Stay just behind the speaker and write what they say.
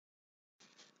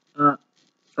Uh,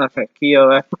 okay,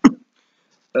 Kia.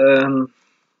 Um,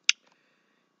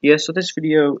 yeah. So this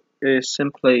video is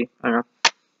simply,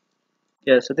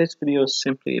 so this video is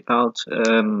simply about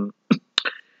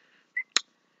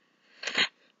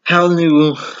how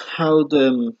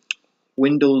the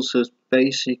Windows has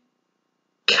basically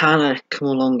kind of come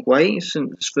a long way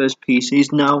since first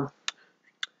PCs. Now,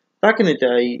 back in the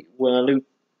day when a new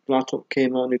laptop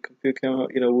came out, new computer came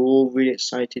out, we were all really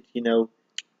excited.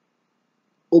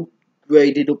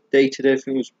 Upgraded, updated,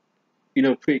 everything was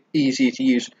pretty easy to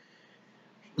use.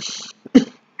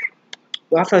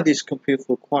 But I've had this computer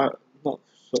for not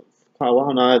sort of quite a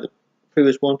while now. The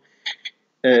previous one,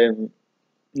 um,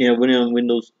 running on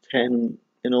Windows 10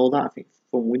 and all that. I think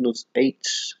from Windows 8,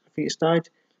 I think it started.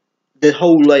 The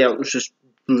whole layout was just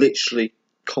literally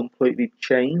completely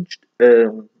changed,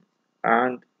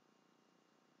 and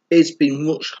it's been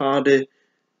much harder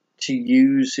to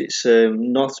use. It's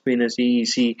not been as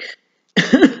easy.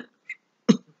 I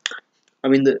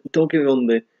mean, don't get me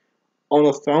wrong. On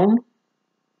a phone,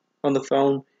 on the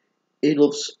phone, it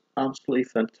looks absolutely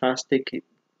fantastic. It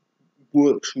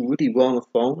works really well on the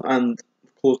phone, and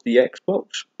of course the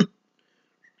Xbox.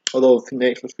 Although I think the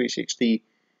Xbox 360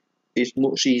 is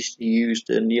much easier to use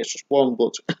than the Xbox One,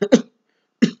 but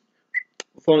the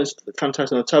phone is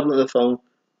fantastic on a tablet and the phone.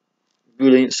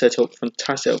 Brilliant setup,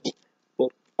 fantastic.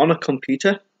 But on a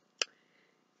computer,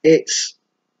 it's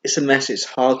a mess. It's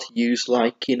hard to use.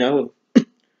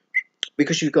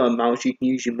 Because you've got a mouse, you can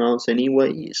use your mouse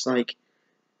anyway. It's like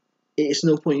it's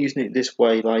no point using it this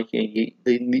way.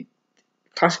 The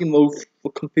classic mode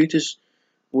for computers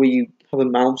where you have a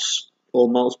mouse or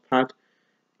mouse pad.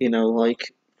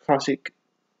 Like classic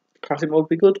classic mode would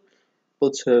be good,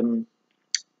 but um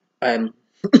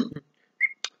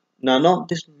no, not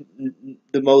this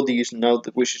the mode they're using now,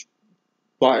 which is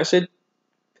like I said,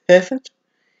 perfect.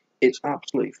 It's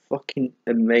absolutely fucking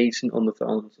amazing on the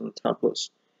phones and the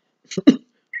tablets.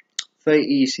 Very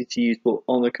easy to use, but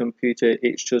on the computer,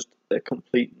 it's just a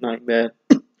complete nightmare.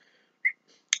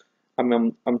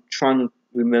 I'm trying to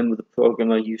remember the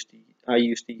program I used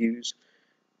to use.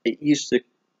 It used to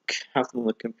have them on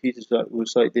the computers that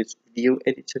was like this video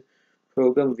editor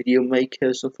program, video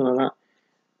maker, something like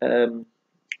that.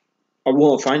 I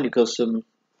won't find it because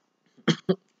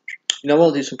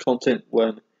I'll do some content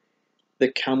when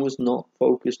the camera's not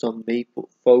focused on me, but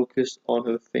focused on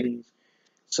other things.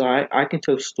 So I can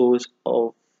tell stories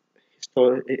of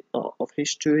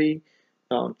history,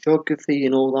 geography,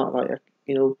 and all that.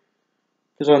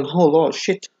 Because I know a whole lot of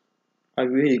shit. I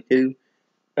really do.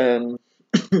 Um,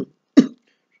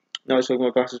 now I got my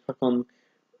glasses back on,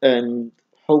 and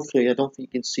hopefully I don't think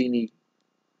you can see any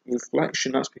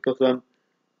reflection. That's because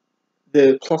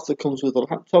the cloth that comes with the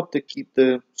laptop to keep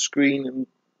the screen and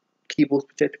keyboard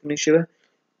protected from each other.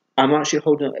 I'm actually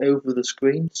holding it over the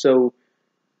screen, so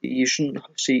you shouldn't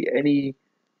see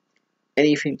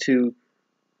anything to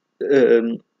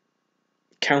um,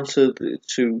 counter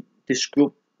to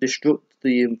disrupt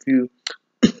the view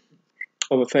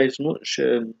of a face much.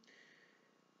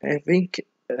 I think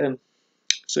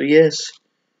so. Yes,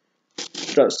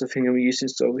 that's the thing I'm using.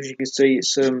 So as you can see,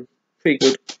 it's pretty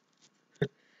good.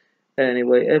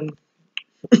 Anyway,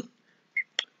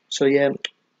 so yeah,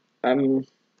 I'm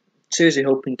seriously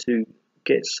hoping to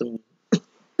get some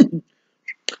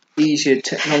easier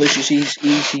technologies,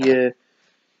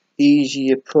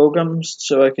 easier programs,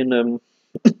 so I can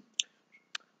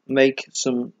make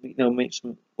some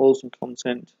awesome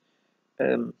content.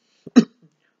 Um,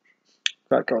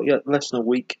 I've got less than a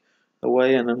week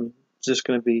away, and I'm just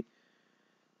going to be,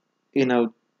 you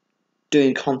know,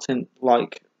 doing content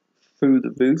like through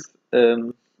the roof.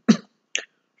 And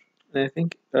I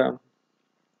think I've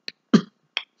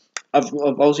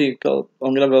also got.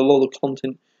 I'm going to have a lot of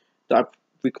content that I've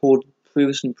recorded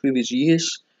in previous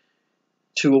years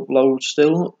to upload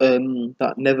still.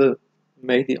 That never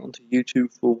made it onto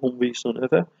YouTube for one reason or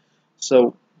another.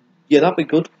 So yeah, that'd be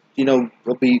good. I'll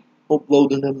be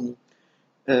uploading them.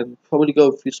 Probably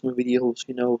go through some videos.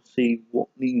 See what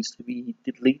needs to be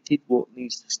deleted, what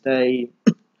needs to stay,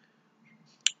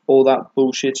 all that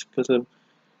bullshit. Because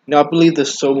I believe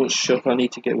there's so much stuff I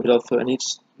need to get rid of. I need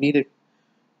to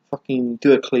fucking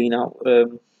do a clean out.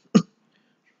 And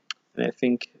I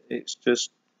think it's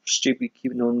just stupid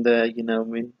keeping on there. What I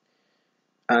mean,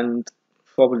 and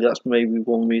probably that's maybe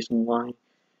one reason why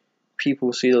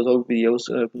people see those old videos.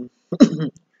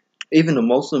 Even the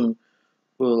Muslim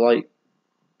were like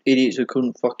idiots who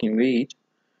couldn't fucking read,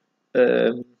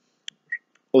 um,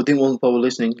 or didn't want to bother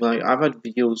listening. Like I've had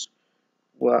videos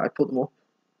where I put them up,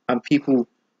 and people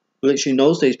literally in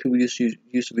those days people used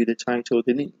to read the title.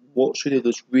 They didn't watch video,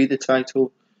 just read the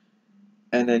title,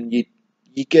 and then you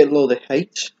get a lot of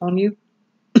hate on you.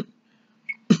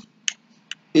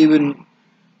 Even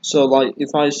so, like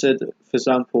if I said, for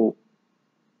example,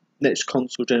 next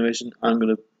console generation, I'm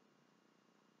gonna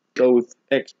go with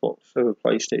Xbox over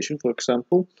PlayStation, for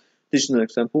example. This is an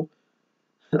example.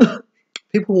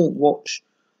 People won't watch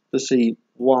to see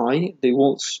why. They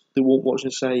won't watch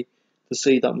to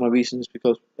see that my reason is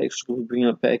because Xbox will bring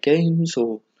out better games,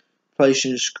 or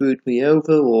PlayStation screwed me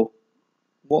over, or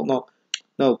whatnot.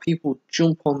 No, people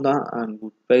jump on that and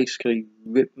would basically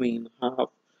rip me in half.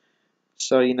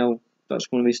 So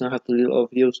that's one reason I have to delete a lot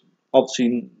of videos.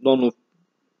 Obviously, none of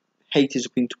haters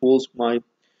have been towards my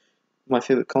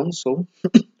favorite console.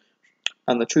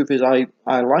 And the truth is, I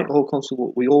like the whole console,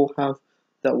 but we all have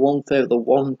that one favorite, the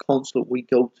one console we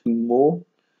go to more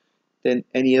than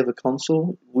any other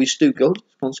console. We still go to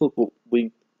the console, but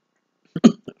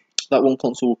that one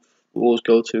console we always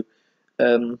go to.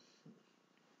 Um,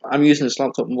 I'm using this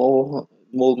laptop more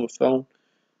than my phone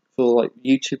for like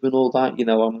YouTube and all that. I'm getting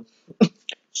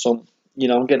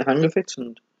the hang of it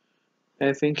and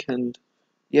everything. And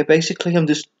yeah, basically, I'm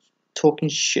just talking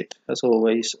shit as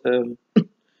always. Uh,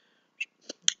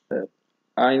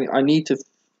 I need to.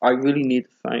 I really need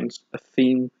to find a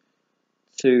theme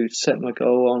to set my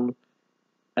goal on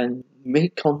and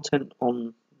make content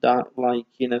on that. Like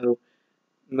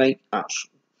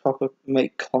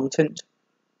make content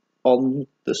on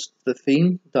the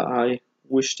theme that I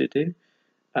wish to do,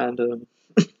 and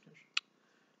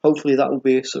hopefully that will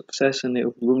be a success and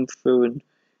it'll run through and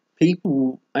people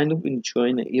will end up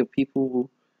enjoying it. People will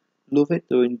love it,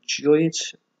 they'll enjoy it,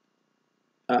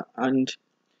 and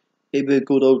it'll be a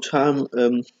good old time.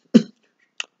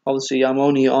 Obviously, I'm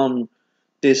only on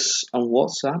this on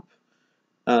WhatsApp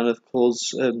and of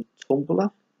course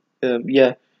Tumblr.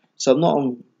 Yeah, so I'm not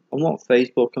on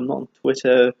Facebook. I'm not on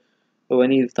Twitter or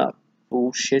any of that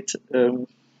bullshit.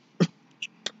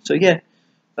 So yeah,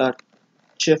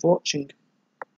 cheers for watching.